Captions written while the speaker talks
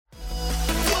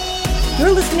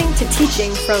You're listening to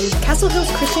teaching from Castle Hills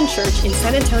Christian Church in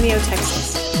San Antonio,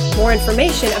 Texas. More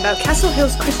information about Castle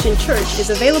Hills Christian Church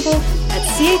is available at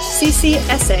chccsa.com.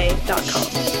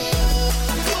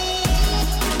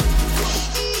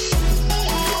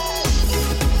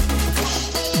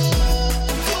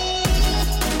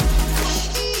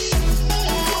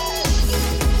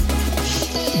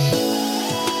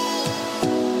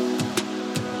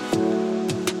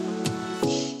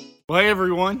 Well, hey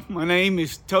everyone, my name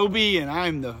is Toby and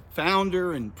I'm the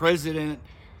founder and president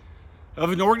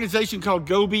of an organization called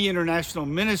Go Be International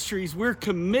Ministries. We're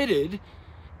committed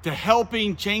to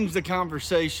helping change the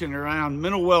conversation around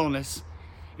mental wellness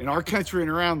in our country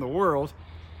and around the world.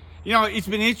 You know, it's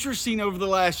been interesting over the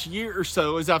last year or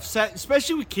so as I've sat,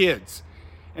 especially with kids,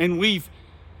 and we've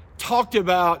talked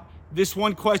about this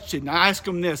one question. I ask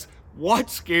them this: what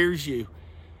scares you?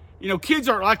 You know, kids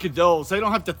aren't like adults. They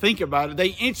don't have to think about it.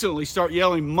 They instantly start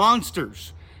yelling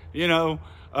monsters,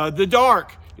 the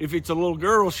dark. If it's a little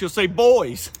girl, she'll say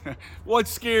boys. What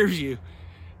scares you?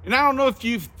 And I don't know if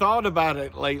you've thought about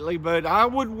it lately, but I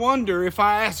would wonder if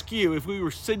I ask you, if we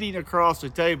were sitting across the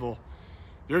table,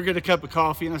 you're getting a cup of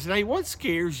coffee, and I said, hey, what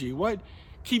scares you? What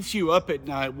keeps you up at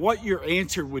night? What your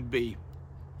answer would be?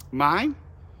 Mine?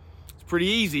 It's pretty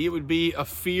easy. It would be a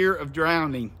fear of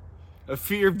drowning. A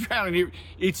fear of drowning.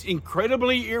 It's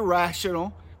incredibly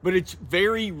irrational, but it's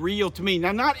very real to me.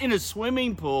 Now, not in a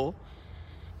swimming pool,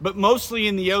 but mostly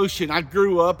in the ocean. I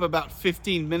grew up about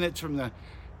 15 minutes from the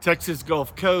Texas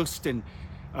Gulf Coast, and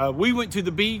we went to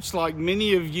the beach like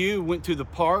many of you went to the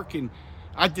park, and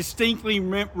I distinctly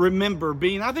remember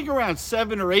being, I think, around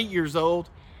 7 or 8 years old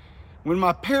when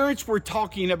my parents were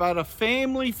talking about a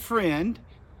family friend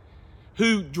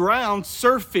who drowned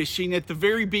surf fishing at the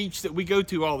very beach that we go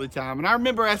to all the time. And I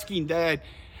remember asking Dad,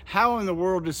 how in the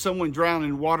world does someone drown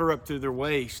in water up to their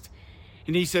waist?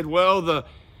 And he said, well, the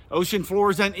ocean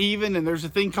floor is uneven and there's a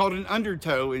thing called an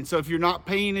undertow. And so if you're not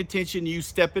paying attention, you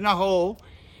step in a hole,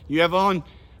 you have on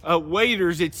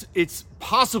waders, it's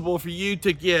possible for you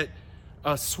to get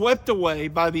swept away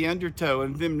by the undertow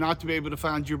and them not to be able to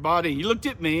find your body. He looked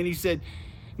at me and he said,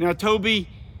 now, Toby,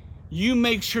 you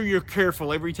make sure you're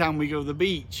careful every time we go to the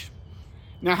beach.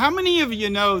 Now, how many of you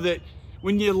know that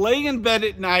when you lay in bed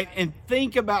at night and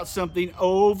think about something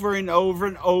over and over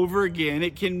and over again,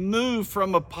 it can move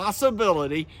from a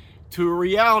possibility to a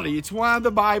reality? It's why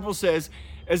the Bible says,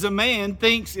 as a man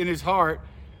thinks in his heart,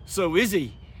 so is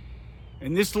he.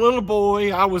 And this little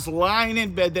boy, I was lying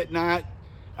in bed that night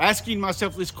asking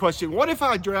myself this question: what if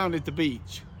I drowned at the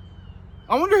beach?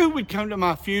 I wonder who would come to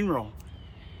my funeral.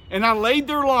 And I laid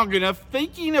there long enough,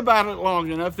 thinking about it long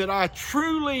enough, that I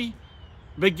truly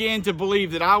began to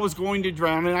believe that I was going to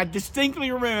drown. And I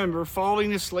distinctly remember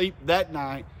falling asleep that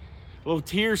night, little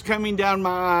tears coming down my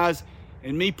eyes,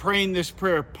 and me praying this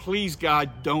prayer: please,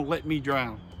 God, don't let me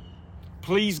drown.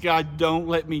 Please, God, don't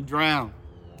let me drown.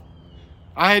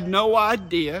 I had no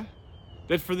idea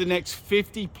that for the next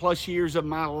 50 plus years of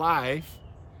my life,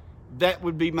 that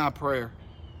would be my prayer.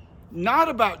 Not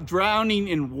about drowning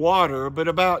in water, but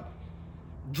about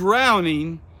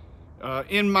drowning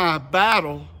in my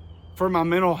battle for my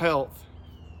mental health.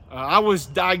 I was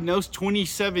diagnosed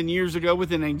 27 years ago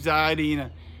with an anxiety and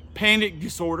a panic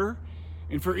disorder.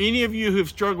 And for any of you who have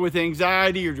struggled with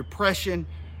anxiety or depression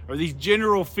or these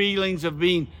general feelings of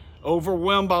being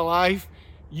overwhelmed by life,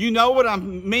 you know what I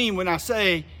mean when I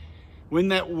say, when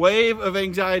that wave of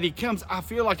anxiety comes, I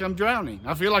feel like I'm drowning.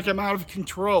 I feel like I'm out of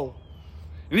control.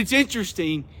 And it's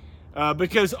interesting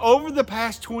because over the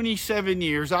past 27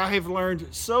 years, I have learned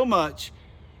so much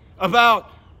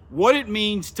about what it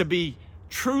means to be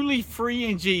truly free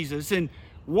in Jesus, and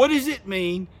what does it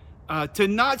mean to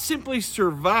not simply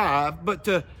survive, but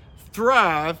to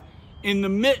thrive in the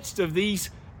midst of these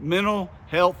mental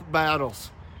health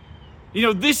battles. You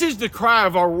know, this is the cry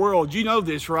of our world. You know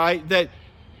this, right? That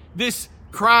this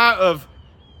cry of,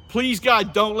 please,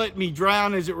 God, don't let me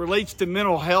drown, as it relates to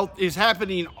mental health, is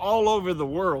happening all over the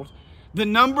world. The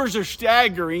numbers are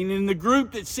staggering, and the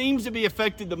group that seems to be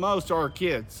affected the most are our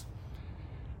kids.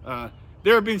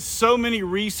 There have been so many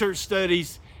research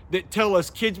studies that tell us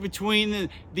kids between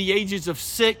the ages of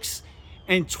 6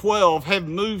 and 12 have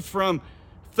moved from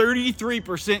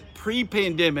 33%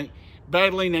 pre-pandemic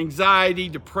battling anxiety,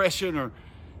 depression, or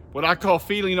what I call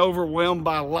feeling overwhelmed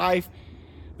by life.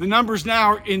 The numbers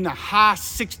now are in the high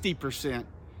 60%.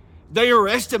 They are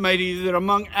estimating that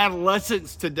among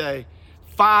adolescents today,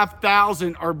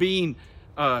 5,000 are being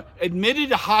admitted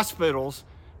to hospitals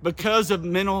because of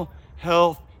mental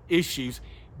health issues.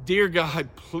 Dear God,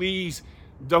 please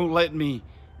don't let me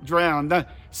drown. The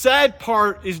sad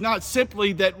part is not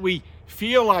simply that we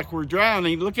feel like we're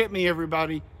drowning. Look at me,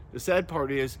 everybody. the sad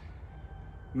part is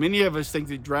many of us think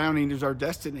that drowning is our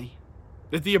destiny,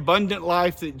 that the abundant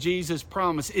life that Jesus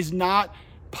promised is not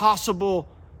possible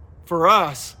for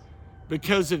us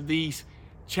because of these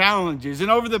challenges.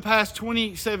 And over the past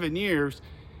 27 years,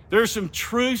 there are some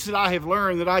truths that I have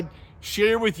learned that I'd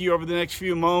share with you over the next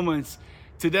few moments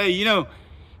today. You know,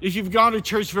 if you've gone to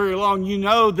church very long, you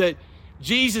know that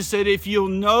Jesus said, if you'll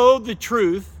know the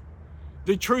truth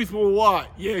will what?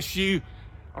 Yes, you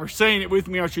are saying it with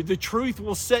me, aren't you? The truth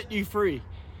will set you free.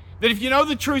 That if you know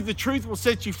the truth will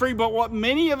set you free. But what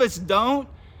many of us don't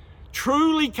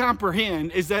truly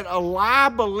comprehend is that a lie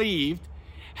believed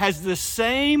has the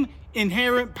same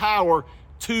inherent power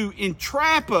to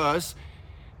entrap us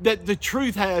that the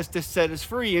truth has to set us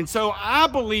free. And so I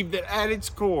believe that at its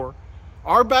core,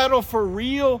 our battle for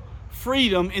real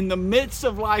freedom in the midst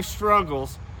of life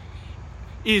struggles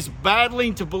is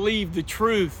battling to believe the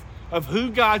truth of who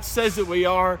God says that we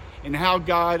are and how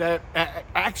God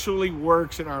actually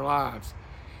works in our lives.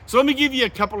 So let me give you a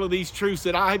couple of these truths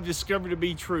that I have discovered to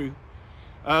be true.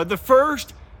 The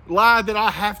first lie that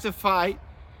I have to fight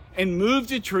and move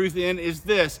to truth in is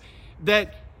this,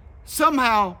 that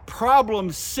somehow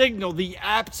problems signal the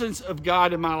absence of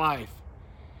God in my life.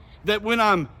 That when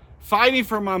I'm fighting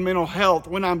for my mental health,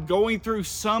 when I'm going through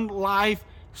some life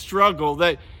struggle,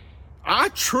 that I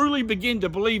truly begin to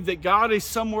believe that God is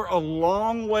somewhere a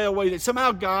long way away, that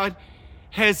somehow God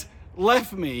has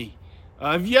left me.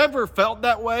 Have you ever felt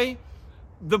that way?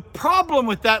 The problem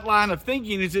with that line of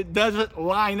thinking is it doesn't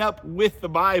line up with the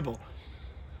Bible.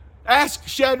 Ask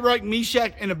Shadrach,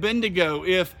 Meshach, and Abednego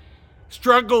if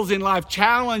struggles in life,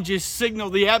 challenges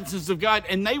signal the absence of God,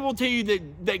 and they will tell you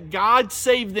that God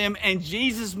saved them and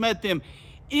Jesus met them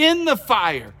in the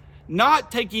fire,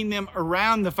 not taking them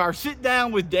around the fire. Sit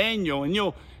down with Daniel and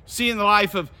you'll see in the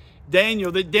life of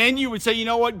Daniel that Daniel would say, you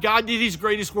know what, God did his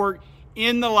greatest work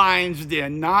in the lion's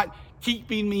den, not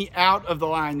keeping me out of the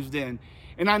lion's den.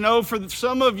 And I know for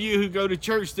some of you who go to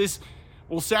church, this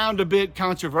will sound a bit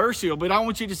controversial, but I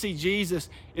want you to see Jesus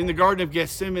in the Garden of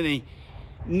Gethsemane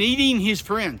needing his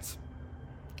friends,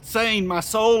 saying, my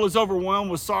soul is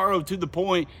overwhelmed with sorrow to the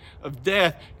point of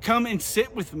death. Come and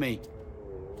sit with me.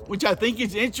 Which I think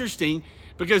is interesting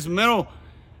because mental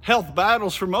health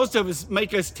battles for most of us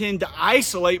make us tend to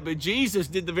isolate, but Jesus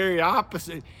did the very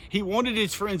opposite. He wanted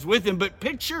his friends with him, but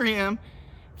picture him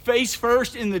face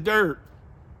first in the dirt.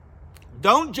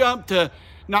 Don't jump to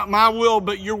not my will,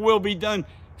 but your will be done.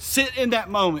 Sit in that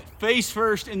moment, face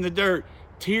first in the dirt,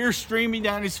 tears streaming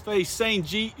down his face,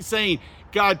 saying,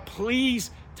 God,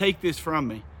 please take this from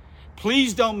me.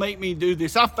 Please don't make me do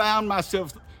this. I found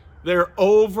myself there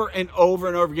over and over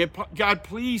and over again. God,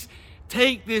 please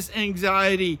take this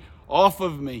anxiety off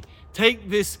of me. Take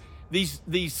these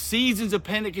seasons of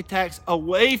panic attacks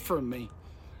away from me.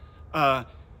 And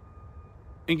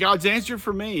God's answer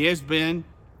for me has been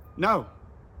no.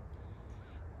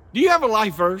 Do you have a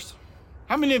life verse?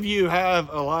 How many of you have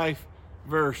a life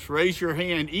verse? Raise your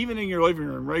hand, even in your living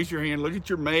room. Raise your hand. Look at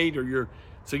your mate or your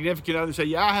significant other. Say,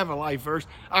 yeah, I have a life verse.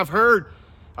 I've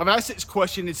asked this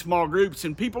question in small groups,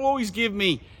 and people always give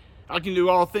me, I can do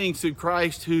all things through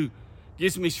Christ who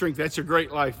gives me strength. That's a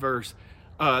great life verse.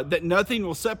 That nothing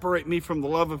will separate me from the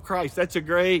love of Christ. That's a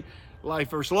great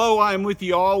life verse. Lo, I am with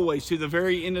you always to the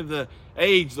very end of the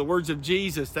age. The words of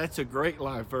Jesus. That's a great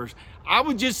life verse. I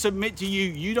would just submit to you,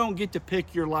 you don't get to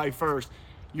pick your life verse.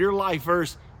 Your life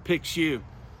verse picks you.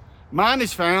 Mine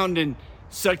is found in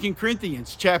 2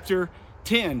 Corinthians chapter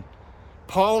 10.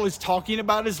 Paul is talking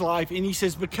about his life, and he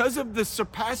says, because of the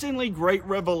surpassingly great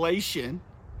revelation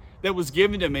that was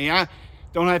given to me, I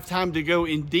don't have time to go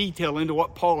in detail into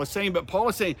what Paul is saying, but Paul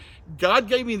is saying, God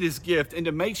gave me this gift, and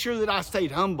to make sure that I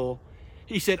stayed humble,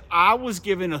 he said, I was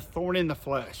given a thorn in the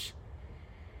flesh.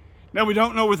 Now, we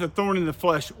don't know what the thorn in the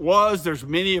flesh was. There's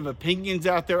many of opinions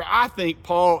out there. I think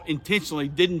Paul intentionally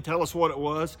didn't tell us what it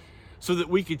was so that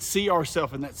we could see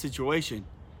ourselves in that situation.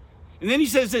 And then he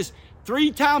says this,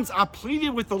 3 times I pleaded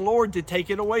with the Lord to take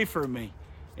it away from me.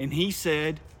 And he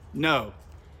said, no.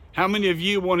 How many of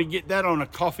you want to get that on a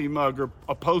coffee mug or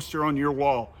a poster on your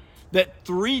wall? That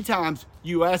 3 times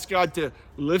you asked God to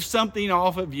lift something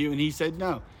off of you, and he said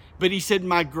no. But he said,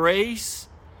 my grace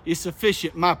is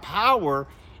sufficient. My power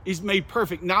is made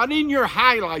perfect, not in your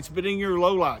highlights, but in your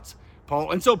lowlights,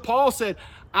 Paul. And so Paul said,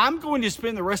 I'm going to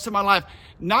spend the rest of my life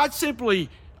not simply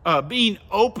being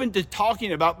open to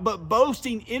talking about, but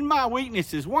boasting in my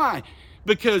weaknesses. Why?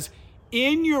 Because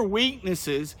in your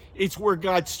weaknesses, it's where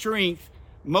God's strength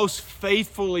most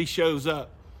faithfully shows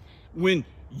up. When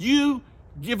you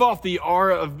give off the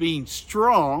aura of being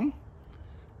strong,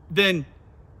 then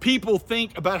people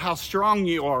think about how strong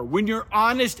you are. When you're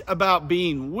honest about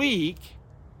being weak,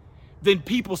 then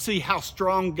people see how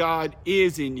strong God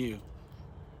is in you.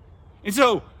 And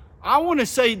so I want to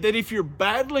say that if you're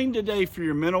battling today for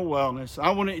your mental wellness,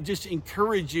 I want to just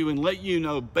encourage you and let you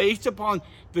know, based upon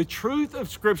the truth of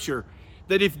Scripture,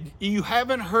 that if you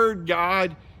haven't heard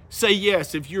God say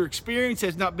yes, if your experience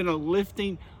has not been a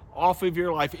lifting off of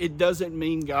your life, it doesn't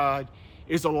mean God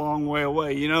is a long way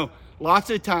away. You know, lots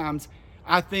of times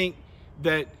I think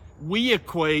that we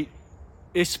equate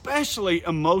especially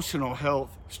emotional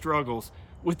health struggles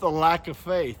with a lack of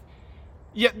faith.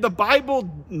 Yet the Bible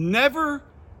never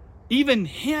even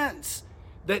hints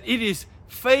that it is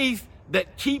faith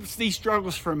that keeps these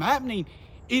struggles from happening.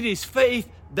 It is faith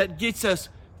that gets us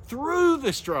through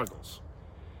the struggles.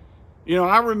 You know,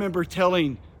 I remember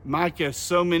telling Micah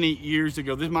so many years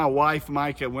ago, this is my wife,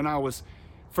 Micah, when I was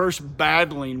first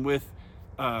battling with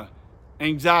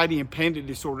anxiety and panic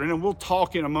disorder. And we'll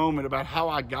talk in a moment about how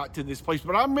I got to this place.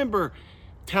 But I remember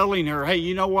telling her, hey,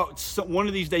 you know what? One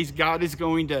of these days, God is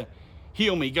going to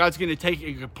heal me. God's going to take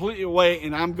it completely away,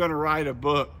 and I'm going to write a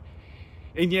book.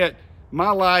 And yet,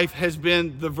 my life has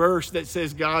been the verse that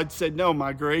says, God said, no,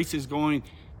 my grace is going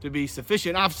to be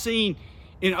sufficient. I've seen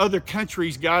in other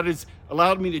countries, God has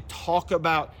allowed me to talk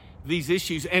about these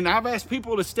issues. And I've asked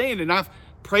people to stand, and I've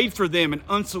prayed for them and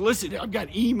unsolicited. I've got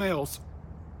emails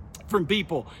from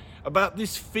people about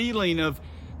this feeling of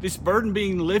this burden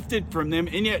being lifted from them.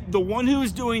 And yet the one who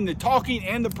is doing the talking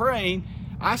and the praying,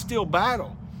 I still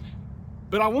battle.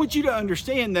 But I want you to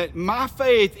understand that my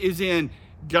faith is in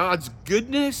God's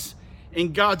goodness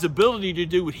and God's ability to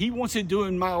do what he wants to do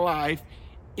in my life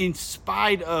in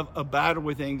spite of a battle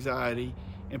with anxiety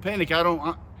and panic. I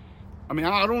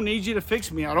don't need you to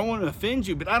fix me. I don't want to offend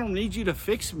you, but I don't need you to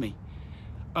fix me.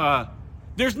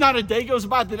 There's not a day goes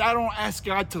by that I don't ask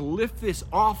God to lift this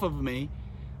off of me.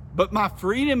 But my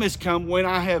freedom has come when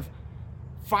I have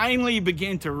finally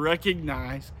begun to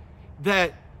recognize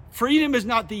that freedom is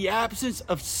not the absence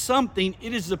of something.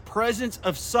 It is the presence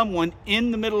of someone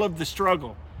in the middle of the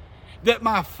struggle. That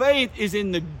my faith is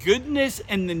in the goodness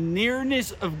and the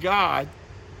nearness of God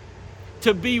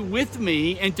to be with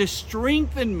me and to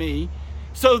strengthen me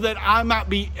so that I might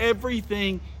be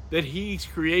everything that he's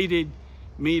created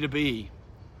me to be.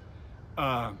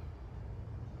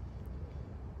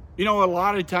 You know, a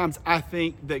lot of times I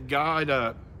think that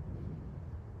God,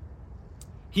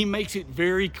 he makes it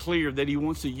very clear that he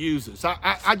wants to use us.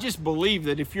 I just believe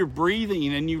that if you're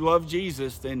breathing and you love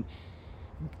Jesus, then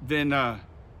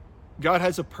God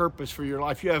has a purpose for your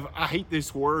life. I hate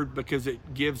this word because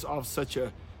it gives off such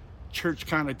a church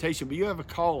connotation, but you have a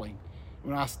calling.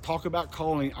 When I talk about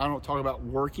calling, I don't talk about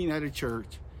working at a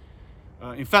church.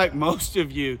 In fact, most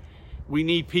of you, we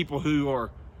need people who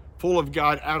are full of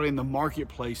God out in the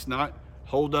marketplace, not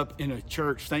holed up in a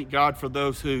church. Thank God for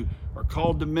those who are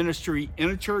called to ministry in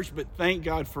a church, but thank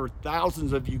God for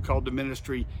thousands of you called to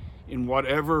ministry in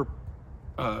whatever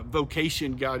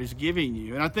vocation God is giving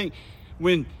you. And I think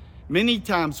many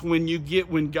times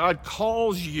when God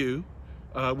calls you,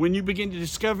 when you begin to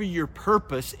discover your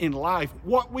purpose in life,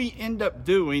 what we end up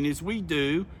doing is we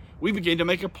begin to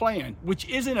make a plan, which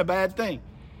isn't a bad thing.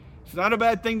 It's not a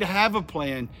bad thing to have a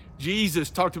plan. Jesus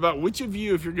talked about which of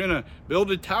you, if you're going to build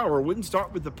a tower, wouldn't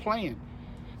start with the plan.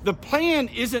 The plan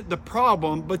isn't the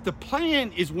problem, but the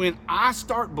plan is when I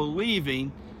start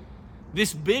believing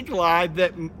this big lie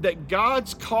that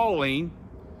God's calling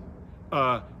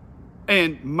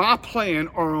and my plan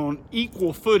are on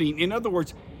equal footing. In other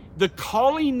words, the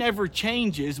calling never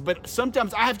changes, but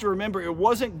sometimes I have to remember it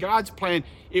wasn't God's plan,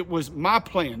 it was my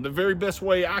plan, the very best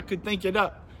way I could think it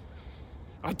up.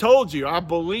 I told you, I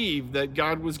believed that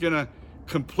God was going to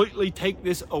completely take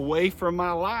this away from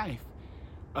my life.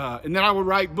 And then I would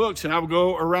write books and I would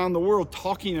go around the world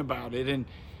talking about it. And,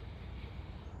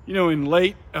 you know, in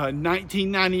late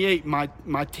 1998,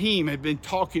 my team had been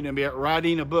talking to me about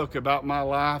writing a book about my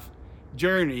life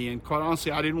journey. And quite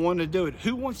honestly, I didn't want to do it.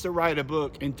 Who wants to write a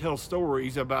book and tell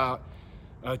stories about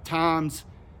times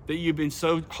that you've been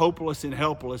so hopeless and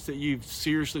helpless that you've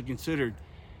seriously considered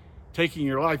taking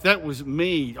your life? That was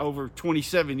me over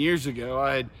 27 years ago.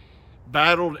 I had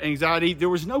battled anxiety. There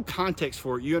was no context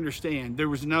for it, you understand. There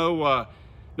was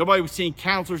nobody was seeing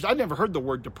counselors. I'd never heard the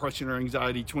word depression or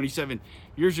anxiety 27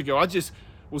 years ago. I just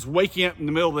was waking up in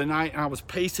the middle of the night and I was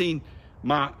pacing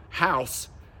my house,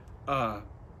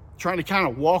 trying to kind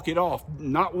of walk it off,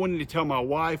 not wanting to tell my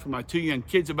wife or my two young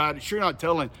kids about it, sure not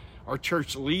telling our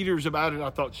church leaders about it. I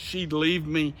thought she'd leave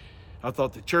me. I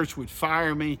thought the church would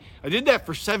fire me. I did that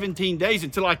for 17 days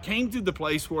until I came to the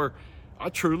place where I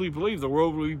truly believe the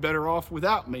world would be better off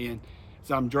without me. And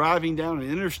As I'm driving down an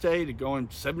interstate going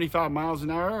 75 miles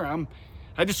an hour, I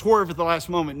had to swerve at the last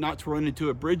moment not to run into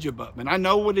a bridge abutment. I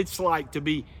know what it's like to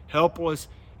be helpless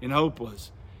and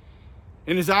hopeless.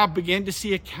 And as I began to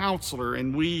see a counselor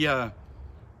and we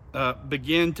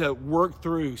began to work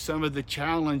through some of the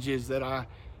challenges that I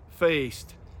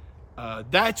faced,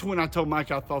 that's when I told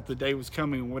Mike I thought the day was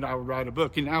coming when I would write a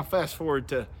book. And now fast forward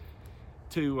to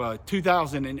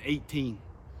 2018.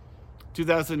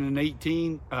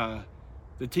 2018,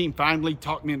 the team finally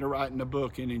talked me into writing a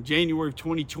book. And in January of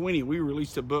 2020, we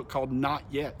released a book called Not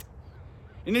Yet.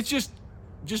 And it's just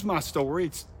my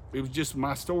story. It was just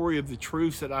my story of the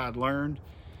truths that I had learned.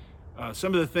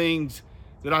 Some of the things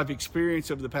that I've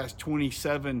experienced over the past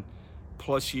 27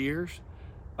 plus years.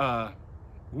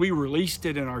 We released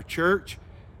it in our church.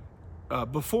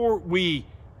 Before we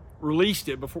released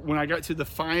it, when I got to the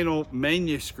final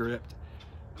manuscript,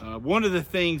 one of the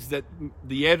things that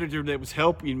the editor that was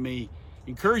helping me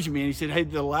encouraged me, and he said, hey,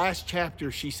 the last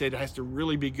chapter, she said, has to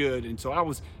really be good. And so I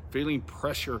was feeling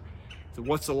pressure to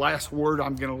what's the last word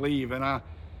I'm going to leave. And I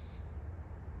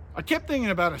kept thinking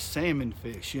about a salmon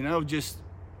fish, just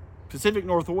Pacific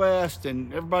Northwest,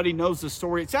 and everybody knows the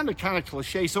story. It sounded kind of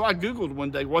cliche, so I Googled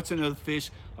one day, what's another fish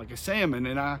like a salmon?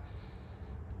 And I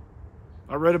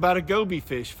read about a goby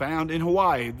fish found in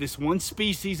Hawaii, this one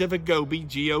species of a goby,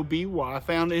 G-O-B-Y,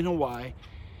 found in Hawaii,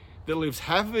 that lives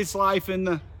half of its life in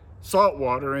the salt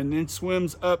water and then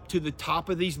swims up to the top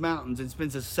of these mountains and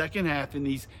spends the second half in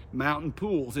these mountain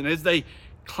pools. And as they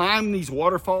climb these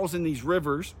waterfalls and these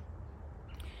rivers,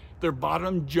 their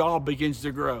bottom jaw begins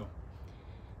to grow.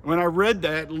 When I read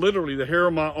that, literally the hair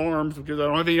on my arms, because I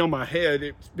don't have any on my head,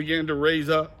 it began to raise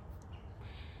up.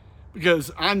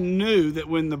 Because I knew that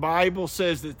when the Bible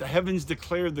says that the heavens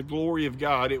declared the glory of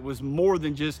God, it was more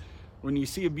than just when you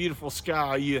see a beautiful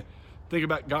sky, you think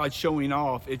about God showing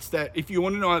off. It's that if you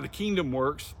want to know how the kingdom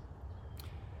works,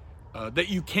 that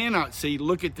you cannot see,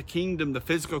 look at the kingdom, the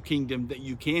physical kingdom that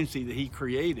you can see that he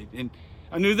created. And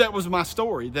I knew that was my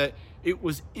story, that it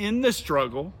was in the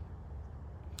struggle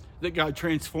that God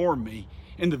transformed me.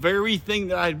 And the very thing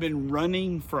that I had been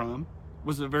running from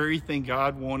was the very thing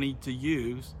God wanted to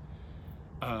use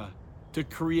to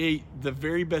create the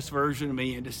very best version of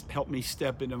me and to help me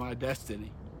step into my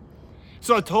destiny.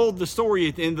 So I told the story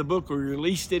at the end of the book. We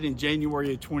released it in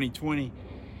January of 2020.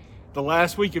 The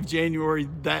last week of January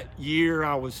that year,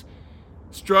 I was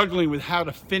struggling with how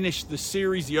to finish the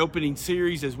series, the opening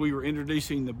series, as we were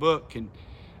introducing the book. And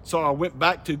so I went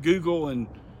back to Google, and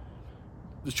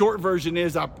the short version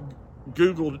is I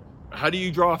Googled, how do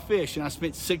you draw a fish? And I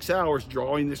spent 6 hours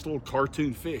drawing this little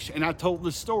cartoon fish. And I told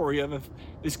the story of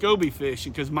this goby fish.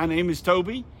 And because my name is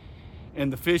Toby,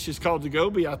 and the fish is called the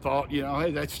goby, I thought,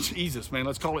 hey, that's Jesus, man.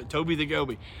 Let's call it Toby the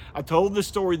Goby. I told the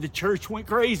story. The church went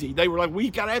crazy. They were like,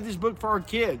 we've got to have this book for our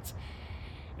kids.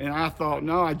 And I thought,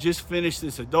 no, I just finished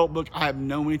this adult book. I have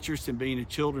no interest in being a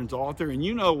children's author. And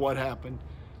you know what happened.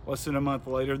 Less than a month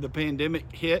later, the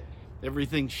pandemic hit.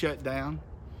 Everything shut down.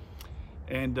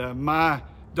 And my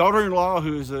daughter-in-law,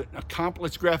 who is an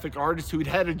accomplished graphic artist who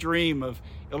had a dream of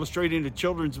illustrating a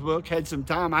children's book, had some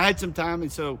time. I had some time,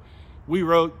 and so we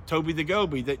wrote Toby the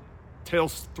Goby that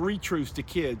tells 3 truths to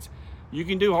kids. You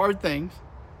can do hard things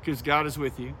because God is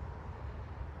with you.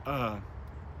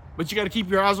 But you got to keep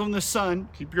your eyes on the sun,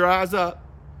 keep your eyes up.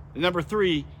 And number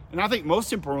 3, and I think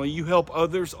most importantly, you help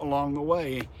others along the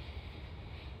way.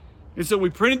 And so we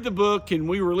printed the book and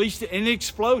we released it, and it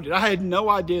exploded. I had no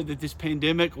idea that this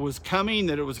pandemic was coming,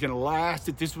 that it was going to last,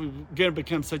 that this was going to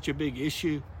become such a big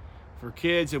issue for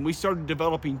kids. And we started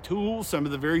developing tools, some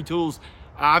of the very tools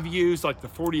I've used, like the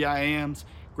 40 I Ams,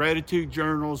 gratitude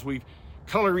journals,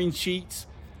 coloring sheets,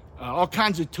 all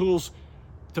kinds of tools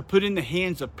to put in the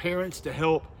hands of parents to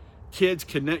help kids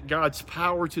connect God's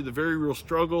power to the very real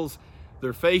struggles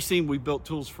they're facing. We built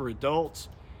tools for adults.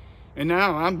 And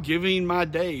now I'm giving my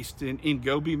days in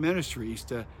Goby Ministries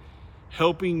to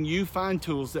helping you find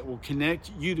tools that will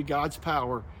connect you to God's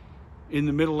power in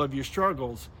the middle of your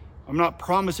struggles. I'm not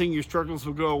promising your struggles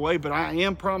will go away, but I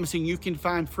am promising you can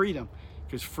find freedom,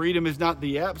 because freedom is not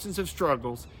the absence of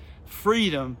struggles.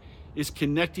 Freedom is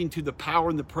connecting to the power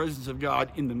and the presence of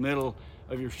God in the middle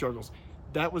of your struggles.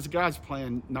 That was God's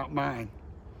plan, not mine.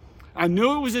 I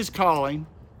knew it was his calling.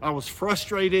 I was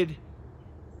frustrated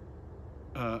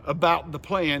about the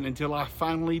plan until I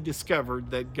finally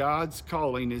discovered that God's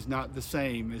calling is not the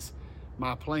same as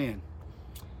my plan.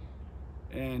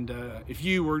 And if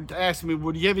you were to ask me,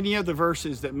 well, do you have any other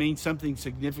verses that mean something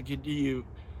significant to you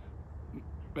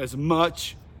as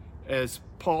much as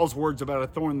Paul's words about a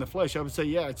thorn in the flesh? I would say,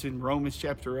 yeah, it's in Romans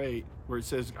chapter 8, where it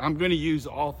says, I'm going to use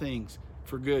all things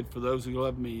for good for those who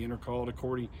love me and are called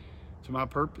according to my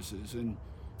purposes. And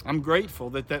I'm grateful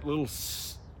that that little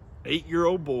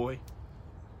 8-year-old boy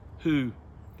who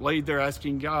laid there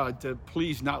asking God to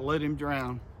please not let him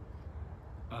drown,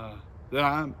 that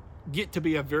I get to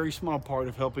be a very small part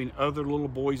of helping other little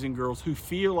boys and girls who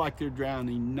feel like they're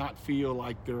drowning not feel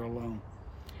like they're alone.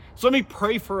 So let me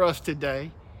pray for us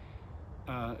today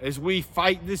as we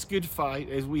fight this good fight,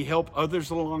 as we help others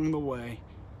along the way,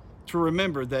 to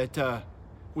remember that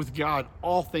with God,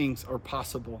 all things are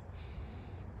possible.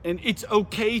 And it's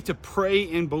okay to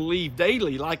pray and believe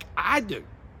daily like I do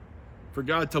for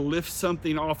God to lift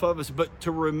something off of us, but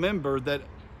to remember that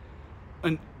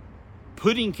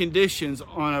putting conditions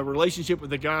on a relationship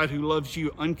with a God who loves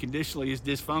you unconditionally is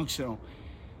dysfunctional.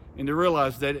 And to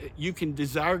realize that you can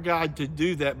desire God to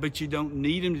do that, but you don't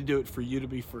need him to do it for you to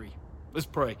be free. Let's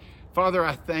pray. Father,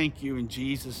 I thank you in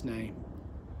Jesus' name.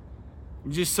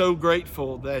 I'm just so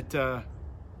grateful that I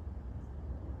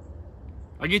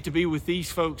get to be with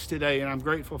these folks today, and I'm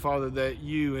grateful, Father, that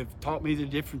you have taught me the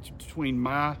difference between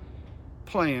my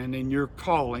plan and your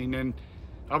calling. And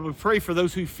I would pray for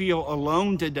those who feel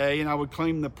alone today, and I would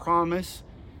claim the promise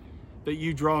that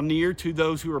you draw near to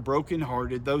those who are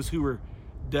brokenhearted, those who are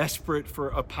desperate for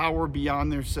a power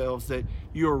beyond themselves, that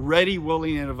you are ready,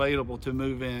 willing, and available to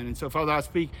move in. And so, Father, I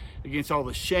speak against all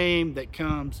the shame that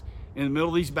comes in the middle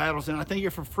of these battles, and I thank you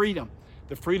for freedom.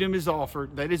 The freedom is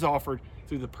offered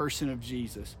through the person of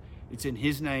Jesus. It's in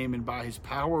his name and by his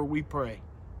power we pray.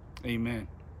 Amen.